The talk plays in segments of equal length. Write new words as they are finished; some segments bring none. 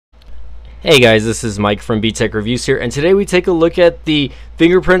Hey guys, this is Mike from BTech Reviews here, and today we take a look at the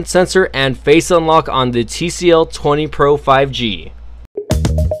fingerprint sensor and face unlock on the TCL 20 Pro 5G.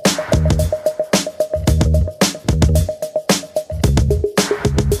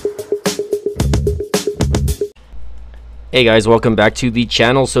 Hey guys, welcome back to the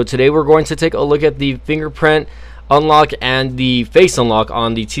channel. So today we're going to take a look at the fingerprint unlock and the face unlock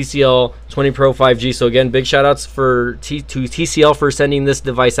on the TCL 20 Pro 5G. So again, big shout outs to TCL for sending this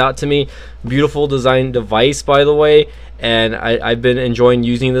device out to me. Beautiful design device, by the way, and I've been enjoying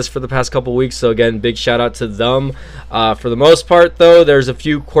using this for the past couple weeks. So again, big shout out to them. For the most part though, there's a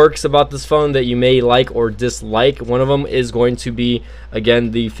few quirks about this phone that you may like or dislike. One of them is going to be,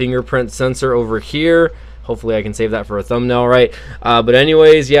 again, the fingerprint sensor over here. Hopefully I can save that for a thumbnail, right? But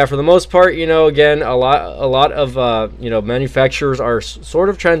anyways, yeah, for the most part, you know, again, a lot of manufacturers are sort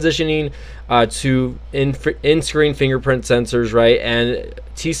of transitioning to in-screen fingerprint sensors, right? And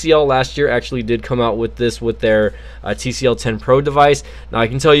TCL last year actually did come out with this with their TCL 10 Pro device. Now I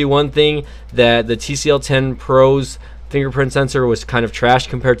can tell you one thing, that the TCL 10 Pro's fingerprint sensor was kind of trash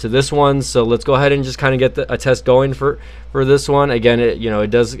compared to this one. So let's go ahead and just kind of get a test going for this one. Again, it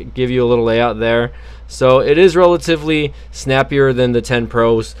does give you a little layout there, so it is relatively snappier than the 10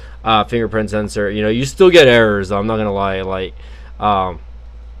 Pro's fingerprint sensor. You still get errors though, I'm not gonna lie. Like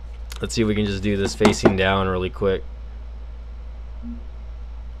let's see if we can just do this facing down really quick.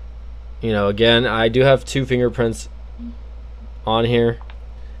 Again, I do have two fingerprints on here,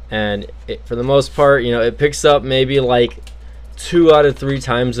 and for the most part, it picks up maybe like 2 out of 3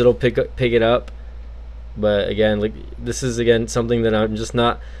 times it'll pick it up. But again, like, this is again something that I'm just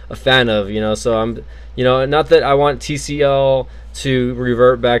not a fan of. So I'm, not that I want TCL to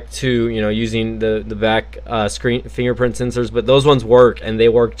revert back to using the back screen fingerprint sensors, but those ones work, and they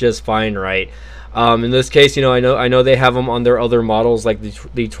work just fine, right? In this case, I know they have them on their other models, like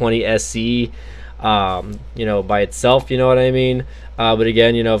the 20 SE. By itself, you know what I mean? But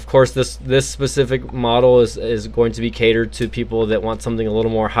again, of course, this specific model is going to be catered to people that want something a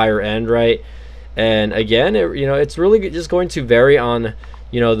little more higher end, right? And again, it's really just going to vary on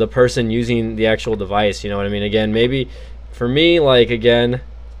the person using the actual device. You know what I mean? Again, maybe for me, like, again,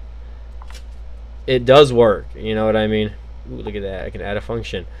 it does work. You know what I mean? Ooh, look at that! I can add a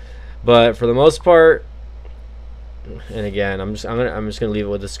function. But for the most part, and again, I'm just gonna leave it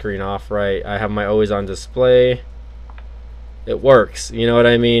with the screen off, right? I have my always on display. It works, you know what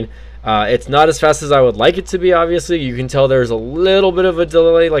I mean? It's not as fast as I would like it to be, obviously. You can tell there's a little bit of a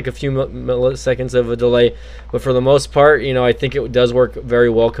delay, like a few milliseconds of a delay, but for the most part, I think it does work very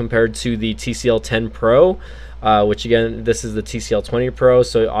well compared to the TCL 10 Pro, which again, this is the TCL 20 Pro,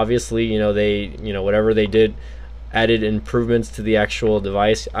 so obviously, they, whatever they did, added improvements to the actual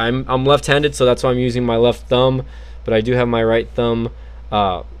device. I'm left-handed, so that's why I'm using my left thumb, but I do have my right thumb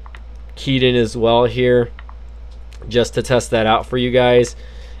keyed in as well here, just to test that out for you guys.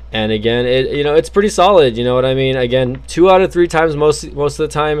 And again, it's pretty solid. You know what I mean? Again, 2 out of 3 times most of the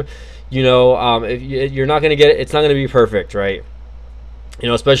time, if you're not gonna get it, it's not gonna be perfect, right?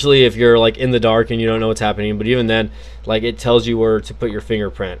 Especially if you're like in the dark and you don't know what's happening. But even then, like, it tells you where to put your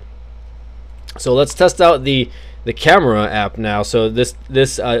fingerprint. So let's test out the camera app now. So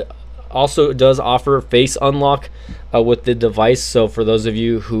this also does offer face unlock with the device. So for those of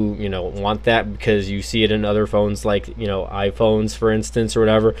you who want that because you see it in other phones, like iPhones, for instance, or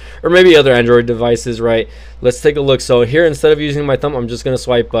whatever, or maybe other Android devices, right? Let's take a look. So here, instead of using my thumb, I'm just gonna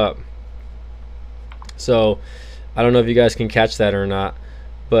swipe up. So I don't know if you guys can catch that or not,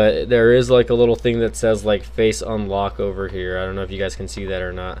 but there is like a little thing that says like face unlock over here. I don't know if you guys can see that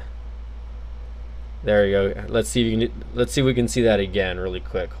or not. There you go. Let's see if we can see that again really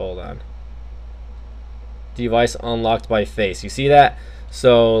quick. Hold on. Device unlocked by face. You see that?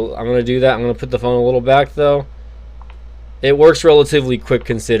 So I'm gonna do that. I'm gonna put the phone a little back though. It works relatively quick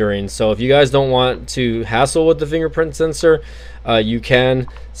considering. So if you guys don't want to hassle with the fingerprint sensor, you can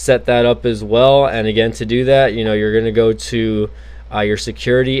set that up as well. And again, to do that, you're gonna go to your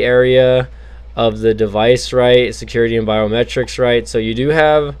security area of the device, right? Security and biometrics, right? So you do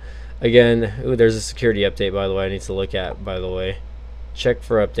have, again, ooh, there's a security update, by the way, I need to look at, by the way. Check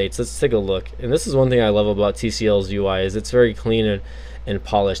for updates. Let's take a look. And this is one thing I love about TCL's UI, is it's very clean and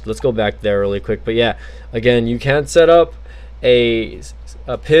polished. Let's go back there really quick. But yeah, again, you can set up a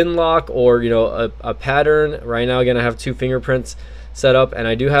pin lock or a pattern. Right now, again, I have 2 fingerprints set up, and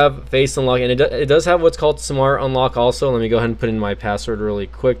I do have face unlock, and it does have what's called smart unlock also. Let me go ahead and put in my password really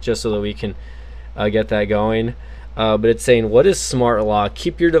quick just so that we can get that going. But it's saying, what is smart lock?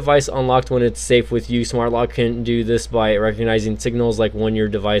 Keep your device unlocked when it's safe with you. Smart lock can do this by recognizing signals like when your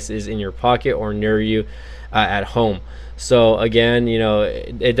device is in your pocket or near you, at home. So again, you know,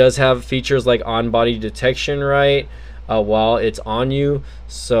 it does have features like on-body detection, right? While it's on you.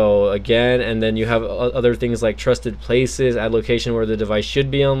 So again, and then you have other things like trusted places, add location where the device should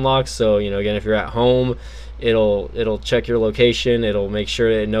be unlocked. So you know, again, if you're at home, it'll check your location, it'll make sure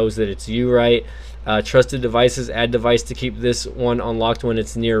it knows that it's you, right? Trusted devices, add device to keep this one unlocked when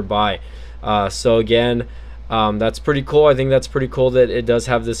it's nearby. So again, that's pretty cool. I think that's pretty cool that it does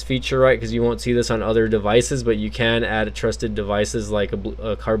have this feature, right? Because you won't see this on other devices, but you can add trusted devices like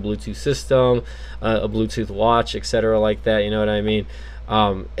a car Bluetooth system, a Bluetooth watch, etc. like that. You know what I mean?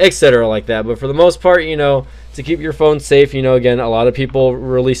 Etc. like that. But for the most part, you know, to keep your phone safe, you know, again, a lot of people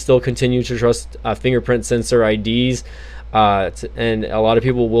really still continue to trust fingerprint sensor IDs. And a lot of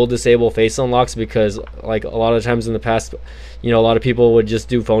people will disable face unlocks because, like, a lot of times in the past, you know, a lot of people would just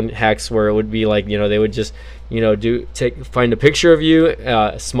do phone hacks where it would be like, you know, they would just, you know, find a picture of you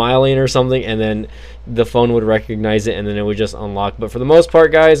smiling or something, and then the phone would recognize it and then it would just unlock. But for the most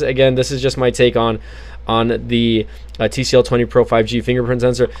part, guys, again, this is just my take on the TCL 20 Pro 5G fingerprint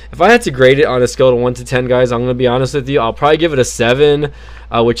sensor. If I had to grade it on a scale of 1 to 10, guys, I'm going to be honest with you, I'll probably give it a 7,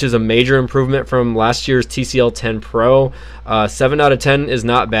 which is a major improvement from last year's TCL 10 Pro. 7 out of 10 is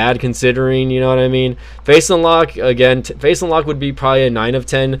not bad considering, you know what I mean. Face unlock, again, face unlock would be probably a 9 of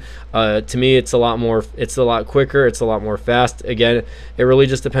 10. To me, it's a lot quicker, it's a lot more fast. Again, it really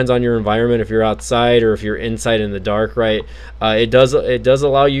just depends on your environment, if you're outside or if you're inside in the dark, right? It does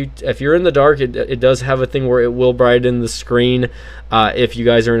allow you, if you're in the dark, it does have a thing where it will brighten the screen if you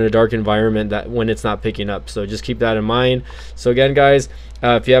guys are in a dark environment, that when it's not picking up. So just keep that in mind. So again, guys,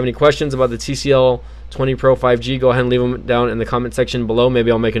 if you have any questions about the TCL 20 Pro 5G, go ahead and leave them down in the comment section below.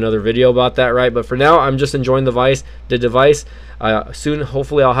 Maybe I'll make another video about that, right? But for now, I'm just enjoying the device. Soon,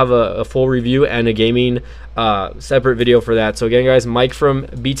 hopefully, I'll have a full review and a gaming separate video for that. So again, guys, Mike from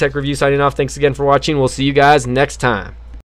B Tech Review signing off. Thanks again for watching. We'll see you guys next time.